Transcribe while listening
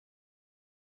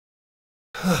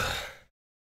Hi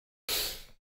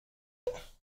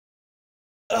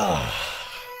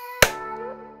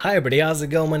everybody, how's it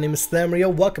going? My name is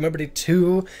Thamriyell. Welcome everybody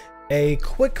to a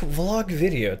quick vlog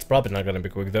video. It's probably not gonna be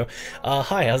quick though.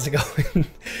 Hi, how's it going?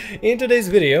 In today's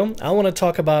video, I want to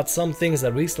talk about some things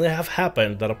that recently have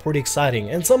happened that are pretty exciting,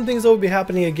 and some things that will be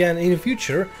happening again in the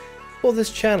future for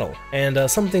this channel, and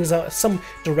some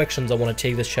directions I want to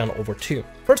take this channel over to.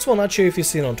 First of all, not sure if you've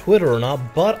seen it on Twitter or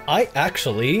not, but I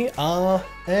actually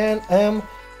am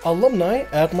alumni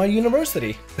at my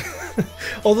university.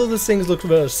 Although these things look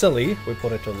very silly, we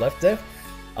put it to the left there.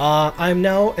 I'm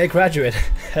now a graduate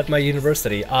at my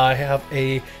university. I have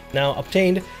now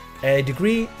obtained a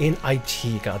degree in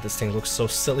IT. God, this thing looks so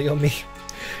silly on me.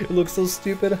 It looks so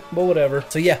stupid, but whatever.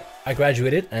 So yeah, I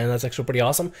graduated, and that's actually pretty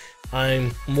awesome.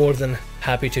 I'm more than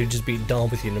happy to just be done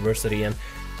with university and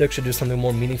to actually do something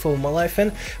more meaningful in my life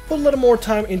and put a little more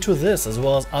time into this, as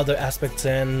well as other aspects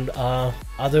and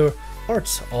other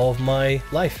parts of my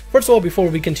life. First of all, before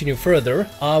we continue further,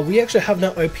 we actually have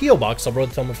now a PO box. I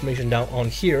wrote some information down on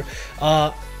here.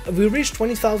 We reached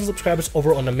 20,000 subscribers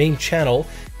over on the main channel,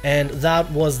 and that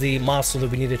was the milestone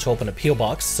that we needed to open a PO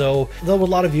box. So there were a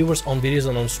lot of viewers on videos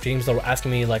and on streams that were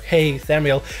asking me like, hey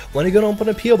Thamriyell, when are you gonna open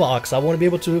a PO box? I want to be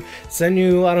able to send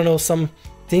you, I don't know, some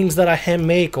things that I hand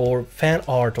make, or fan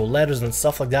art or letters and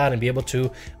stuff like that, and be able to,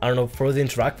 I don't know, further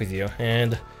interact with you.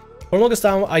 And for the longest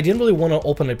time, I didn't really want to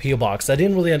open a PO box. I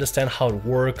didn't really understand how it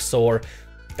works, or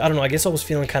I don't know, I guess I was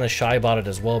feeling kind of shy about it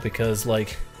as well, because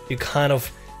like you kind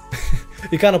of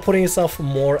putting yourself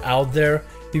more out there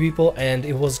to people, and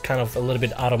it was kind of a little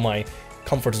bit out of my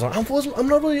comfort zone. I'm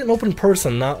not really an open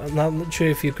person, not sure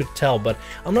if you could tell, but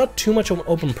I'm not too much of an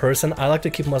open person. I like to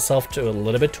keep myself to a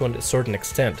little bit, to a certain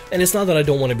extent. And it's not that I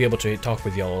don't want to be able to talk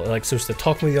with y'all, like seriously,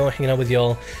 talking with y'all, hanging out with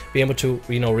y'all, be able to,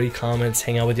 you know, read comments,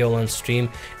 hang out with y'all on stream.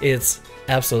 It's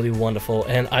absolutely wonderful,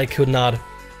 and I could not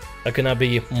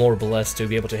be more blessed to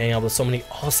be able to hang out with so many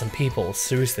awesome people.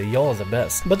 Seriously, y'all are the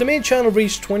best. But the main channel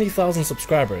reached 20,000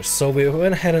 subscribers, so we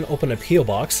went ahead and opened a PO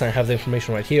box. I have the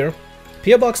information right here.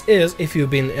 PO box is, if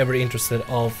you've been ever interested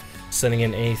of sending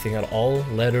in anything at all,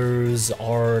 letters,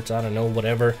 art, I don't know,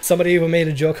 whatever. Somebody even made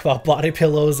a joke about body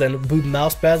pillows and boob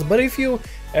mouse pads, but if you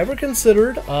ever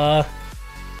considered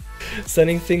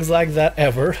sending things like that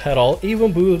ever at all,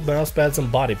 even boob mouse pads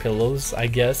and body pillows, I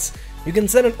guess, you can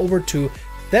send it over to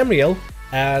Thamriyell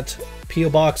at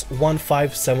PO Box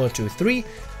 15723,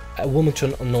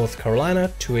 Wilmington, North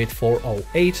Carolina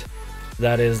 28408.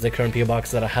 That is the current PO box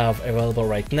that I have available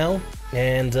right now.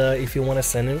 And if you want to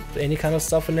send in any kind of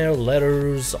stuff in there,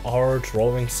 letters, art,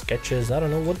 drawings, sketches, I don't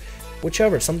know,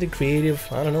 whichever, something creative,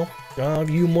 I don't know,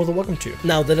 you're more than welcome to.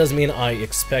 Now, that doesn't mean I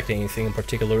expect anything in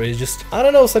particular. It's just, I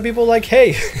don't know, some people are like,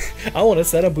 hey, I want to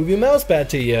send a booby mouse pad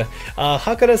to you.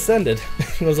 How could I send it?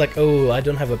 I was like, oh, I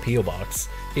don't have a PO box.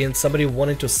 And somebody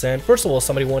wanted to send, first of all,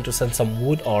 somebody wanted to send some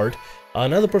wood art.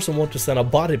 Another person wanted to send a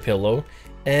body pillow.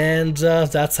 And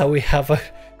that's how we have a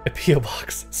PO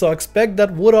box. So expect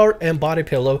that wood art and body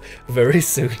pillow very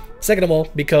soon. Second of all,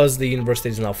 because the university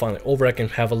is now finally over, I can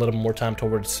have a little more time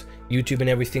towards YouTube and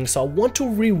everything. So I want to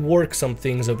rework some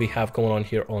things that we have going on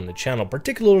here on the channel,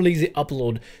 particularly the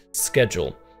upload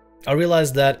schedule. I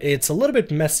realized that it's a little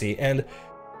bit messy, and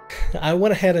I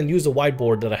went ahead and used a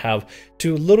whiteboard that I have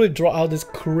to literally draw out this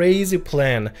crazy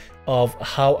plan of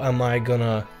how am I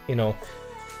gonna, you know,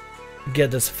 get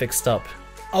this fixed up.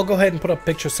 I'll go ahead and put a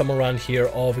picture somewhere around here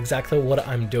of exactly what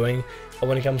I'm doing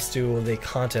when it comes to the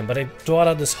content, but I draw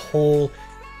out this whole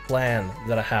plan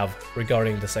that I have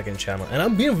regarding the second channel, and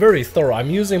I'm being very thorough. I'm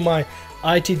using my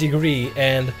IT degree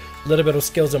and a little bit of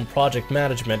skills in project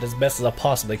management as best as I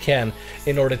possibly can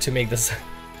in order to make this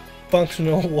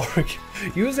functional work,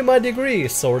 using my degree,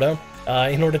 sorta,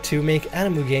 in order to make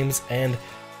anime games and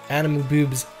anime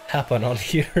boobs happen on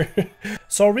here.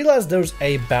 So I realized there's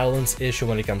a balance issue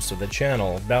when it comes to the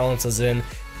channel. Balance as in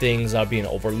things are being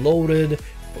overloaded,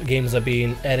 games are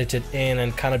being edited in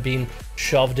and kind of being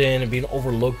shoved in and being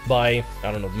overlooked by,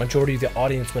 I don't know, the majority of the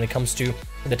audience when it comes to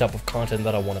the type of content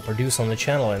that I want to produce on the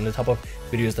channel and the type of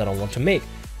videos that I want to make.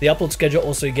 The upload schedule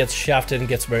also gets shafted and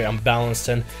gets very unbalanced,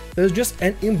 and there's just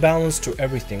an imbalance to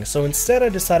everything. So instead I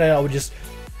decided I would just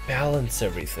balance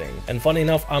everything. And funny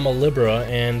enough, I'm a Libra,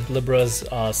 and Libra's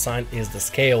sign is the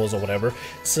scales or whatever,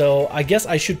 so I guess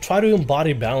I should try to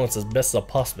embody balance as best as I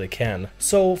possibly can.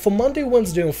 So for Monday,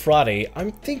 Wednesday, and Friday,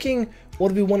 I'm thinking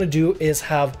what we want to do is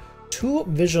have 2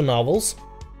 visual novels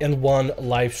and 1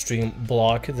 live stream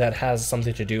block that has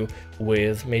something to do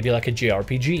with maybe like a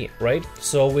JRPG, right?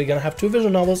 So we're gonna have 2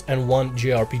 visual novels and 1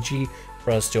 JRPG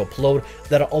for us to upload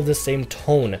that are all the same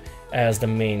tone as the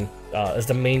main as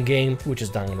the main game, which is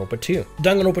Danganronpa 2.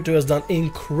 Danganronpa 2 has done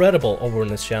incredible over on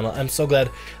this channel. I'm so glad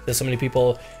there's so many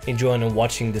people enjoying and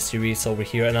watching the series over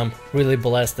here, and I'm really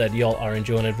blessed that y'all are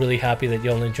enjoying it. Really happy that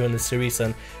y'all enjoying the series,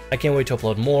 and I can't wait to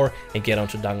upload more and get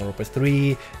onto Danganronpa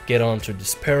 3, get onto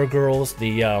Despair Girls,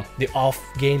 the off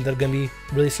game that are gonna be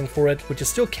releasing for it, which is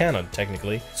still canon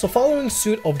technically. So following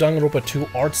suit of Danganronpa 2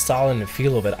 art style and the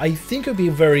feel of it, I think it would be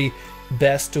very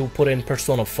best to put in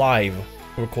Persona 5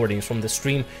 recordings from the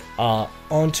stream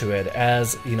onto it,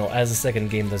 as you know, as a second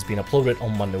game that's been uploaded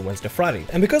on Monday, Wednesday, Friday.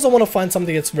 And because I want to find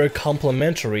something that's very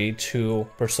complementary to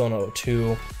Persona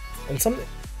 2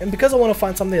 and because I want to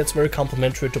find something that's very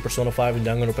complementary to Persona 5 and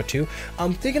Danganronpa 2,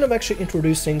 I'm thinking of actually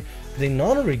introducing the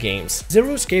Nonary games.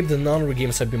 Zero Escape, the Nonary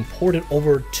games have been ported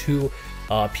over to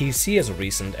PC as of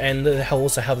recent, and I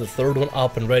also have the third one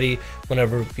up and ready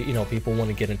whenever, you know, people want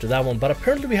to get into that one. But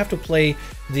apparently we have to play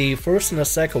the first and the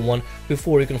second one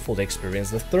before you can fully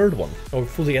experience the third one, or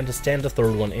fully understand the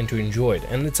third one and to enjoy it.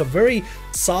 And it's a very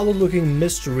solid looking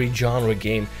mystery genre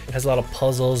game. It has a lot of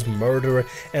puzzles, murder,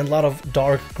 and a lot of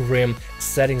dark, grim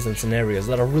settings and scenarios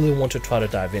that I really want to try to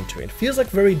dive into. It feels like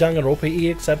very Danganronpa-y,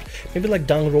 except maybe like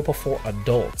Danganronpa for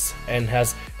adults, and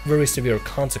has very severe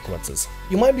consequences.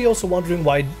 You might be also wondering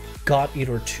why God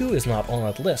Eater 2 is not on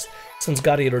that list, since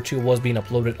God Eater 2 was being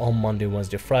uploaded on Monday,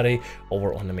 Wednesday, Friday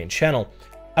over on the main channel.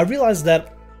 I realized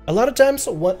that a lot of times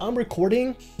when I'm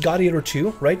recording God Eater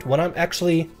 2, right, when I'm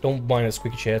actually, don't mind the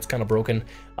squeaky chair, it's kind of broken,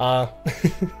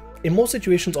 in most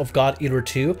situations of God Eater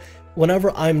 2,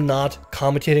 whenever I'm not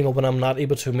commentating or when I'm not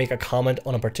able to make a comment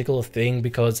on a particular thing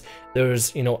because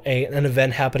there's, you know, an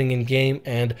event happening in game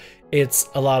and it's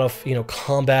a lot of, you know,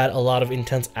 combat, a lot of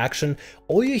intense action,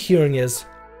 all you're hearing is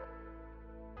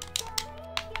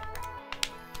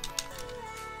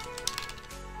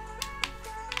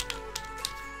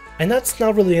and that's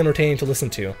not really entertaining to listen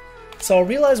to. So I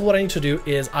realized what I need to do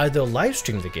is either live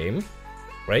stream the game,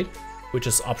 right, which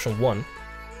is option 1,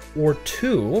 or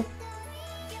 2,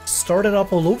 start it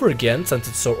up all over again since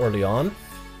it's so early on,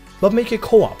 but make it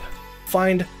co-op.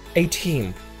 Find a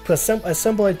team,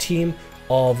 assemble a team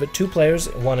of 2 players,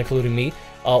 1 including me,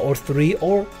 or 3,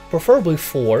 or preferably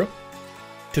 4,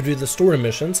 to do the story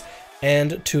missions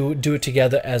and to do it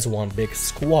together as one big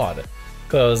squad.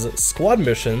 Because squad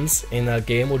missions in that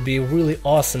game would be really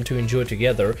awesome to enjoy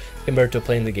together compared to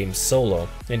playing the game solo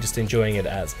and just enjoying it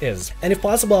as is. And if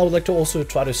possible, I would like to also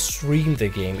try to stream the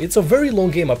game. It's a very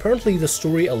long game. Apparently the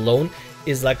story alone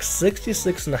is like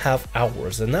 66.5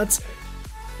 hours, and that's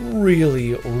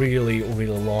really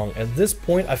long. At this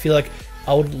point, I feel like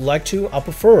I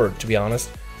prefer, to be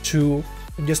honest, to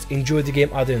just enjoy the game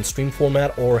either in stream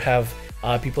format or have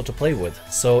people to play with.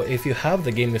 So if you have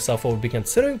the game yourself or would be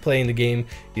considering playing the game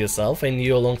yourself and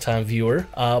you're a long-time viewer,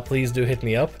 please do hit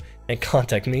me up and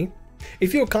contact me.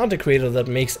 If you're a content creator that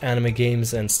makes anime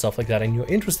games and stuff like that and you're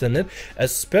interested in it,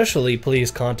 especially please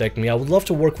contact me. I would love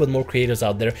to work with more creators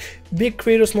out there, big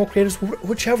creators, small creators,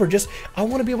 whichever. Just I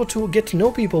want to be able to get to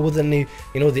know people within the,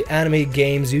 you know, the anime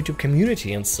games YouTube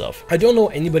community and stuff. I don't know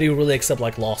anybody really except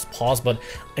like Lost Pause, but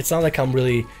it's not like I'm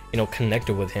really, you know,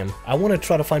 connected with him. I want to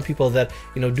try to find people that,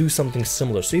 you know, do something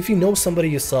similar. So if you know somebody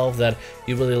yourself that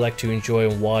you really like to enjoy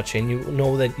and watch, and you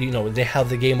know that, you know, they have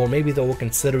the game, or maybe they were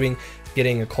considering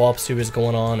getting a co-op series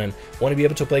going on and want to be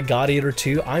able to play God Eater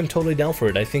 2, I'm totally down for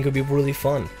it. I think it would be really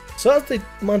fun. So that's the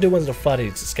Monday, Wednesday, Friday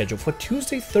schedule. For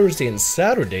Tuesday, Thursday, and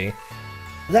Saturday,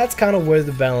 that's kind of where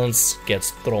the balance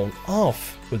gets thrown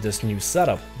off with this new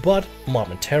setup, but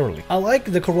momentarily. I like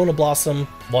the Corona Blossom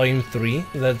Volume 3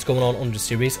 that's going on the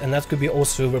series, and that's going to be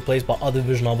also replaced by other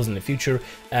visual novels in the future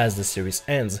as the series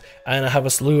ends. And I have a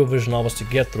slew of visual novels to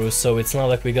get through, so it's not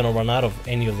like we're gonna run out of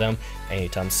any of them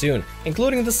anytime soon,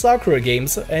 including the Sakura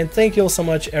games. And thank you all so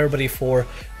much, everybody, for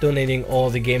donating all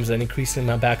the games and increasing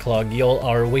my backlog. Y'all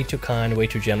are way too kind, way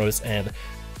too generous, and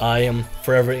I am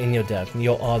forever in your debt.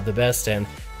 Y'all are the best, and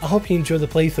I hope you enjoy the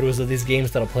playthroughs of these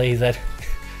games that I play that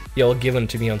y'all given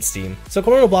to me on Steam. So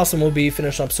Corona Blossom will be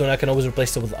finished up soon. I can always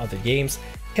replace it with other games.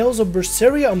 Tales of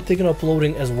Berseria I'm thinking of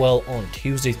uploading as well on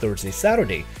Tuesday, Thursday,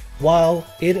 Saturday. While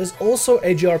it is also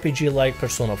a JRPG like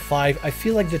Persona 5, I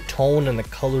feel like the tone and the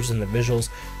colors and the visuals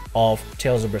of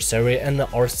Tales of Berseria and the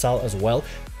art style as well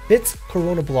fits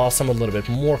Corona Blossom a little bit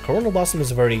more. Corona Blossom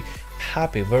is very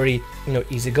happy, very, you know,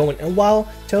 easygoing, and while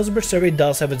Tales of Berseria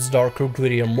does have its darker,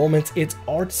 grittier moments, its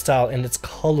art style and its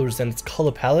colors and its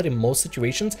color palette in most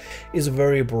situations is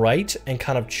very bright and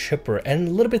kind of chipper and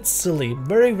a little bit silly,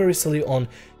 very silly on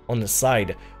the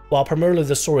side. While primarily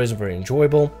the story is very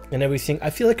enjoyable and everything, I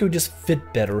feel like it would just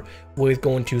fit better with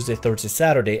going Tuesday, Thursday,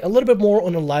 Saturday, a little bit more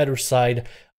on the lighter side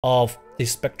of the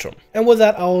spectrum. And with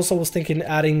that, I also was thinking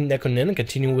adding Nekonin and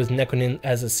continuing with Nekonin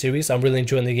as a series. I'm really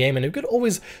enjoying the game, and you could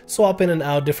always swap in and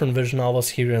out different visual novels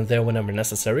here and there whenever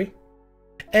necessary.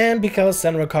 And because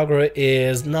Senran Kagura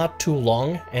is not too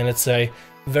long, and it's a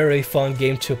very fun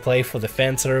game to play for the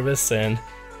fan service, and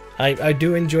I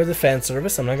do enjoy the fan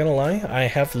service, I'm not gonna lie. I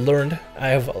have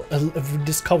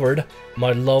discovered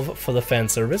my love for the fan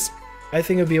service. I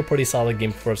think it'd be a pretty solid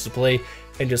game for us to play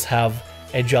and just have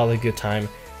a jolly good time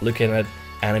looking at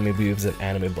anime boobs and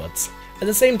anime butts. At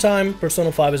the same time,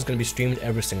 Persona 5 is going to be streamed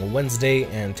every single Wednesday,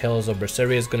 and Tales of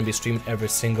Berseria is going to be streamed every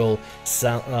single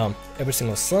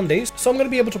Sunday. So I'm going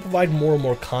to be able to provide more and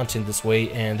more content this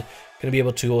way, and going to be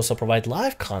able to also provide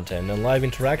live content and live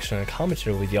interaction and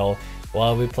commentary with y'all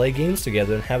while we play games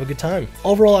together and have a good time.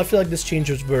 Overall, I feel like this change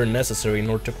was very necessary in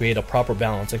order to create a proper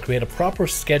balance and create a proper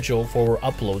schedule for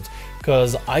uploads,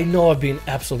 because I know I've been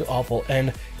absolutely awful,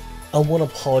 and I want to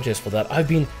apologize for that. I've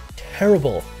been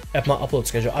terrible at my upload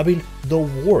schedule. I've been the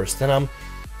worst, and I'm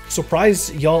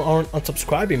surprised y'all aren't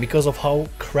unsubscribing because of how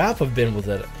crap I've been with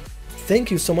it.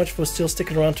 Thank you so much for still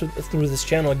sticking around through this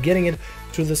channel and getting it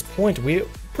to this point. We're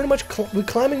pretty much we're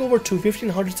climbing over to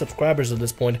 1,500 subscribers at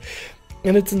this point,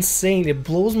 and it's insane. It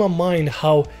blows my mind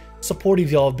how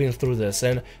supportive y'all have been through this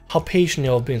and how patient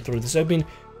y'all have been through this. I've been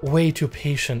way too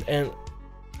patient, and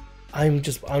I'm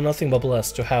nothing but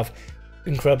blessed to have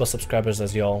incredible subscribers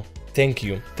as y'all. Thank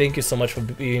you so much for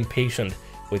being patient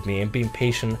with me and being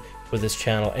patient with this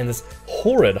channel and this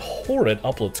horrid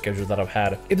upload schedule that I've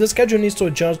had. If the schedule needs to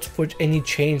adjust for any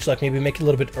change, like maybe make it a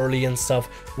little bit early and stuff,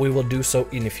 we will do so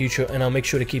in the future, and I'll make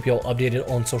sure to keep you all updated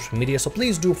on social media. So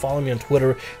please do follow me on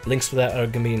Twitter. Links to that are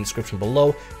gonna be in the description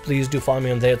below. Please do follow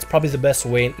me on there. It's probably the best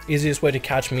way and easiest way to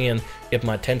catch me and get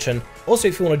my attention. Also,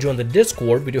 if you want to join the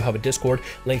Discord, we do have a Discord.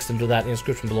 Links into that in the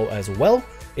description below as well.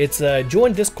 It's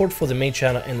join Discord for the main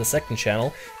channel and the second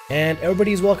channel, and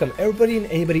everybody is welcome. Everybody and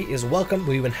anybody is welcome.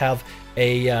 We even have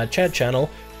a chat channel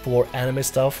for anime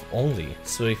stuff only,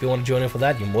 so if you want to join in for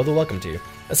that, you're more than welcome to.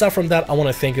 Aside from that, I want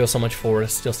to thank you so much for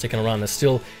still sticking around and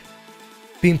still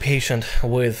being patient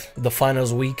with the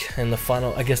finals week and the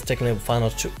final, I guess technically the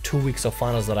final two weeks of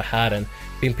finals that I had, and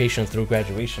being patient through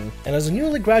graduation. And as a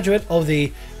newly graduate of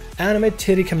the Anime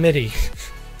Titty Committee,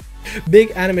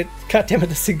 big anime, goddammit,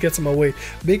 this thing gets in my way.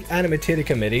 Big Anime Titty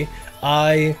Committee,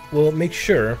 I will make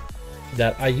sure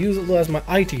that I utilize my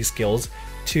IT skills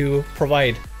to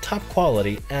provide top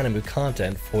quality anime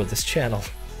content for this channel.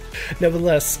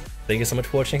 Nevertheless, thank you so much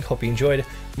for watching. Hope you enjoyed.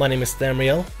 My name is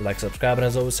Thamriyell. Like, subscribe, and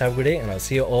as always, have a good day, and I'll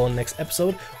see you all in the next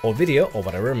episode or video or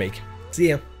whatever I make. See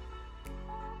ya.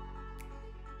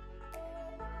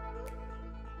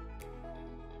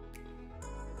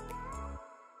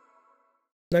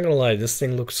 Not gonna lie, this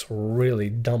thing looks really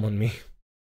dumb on me.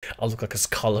 I look like a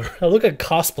scholar. I look like a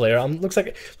cosplayer. Looks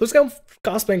like I'm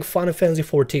cosplaying Final Fantasy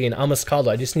 14. I'm a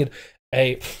scholar. I just need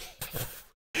a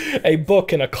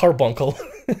book and a carbuncle.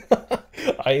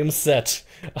 I am set.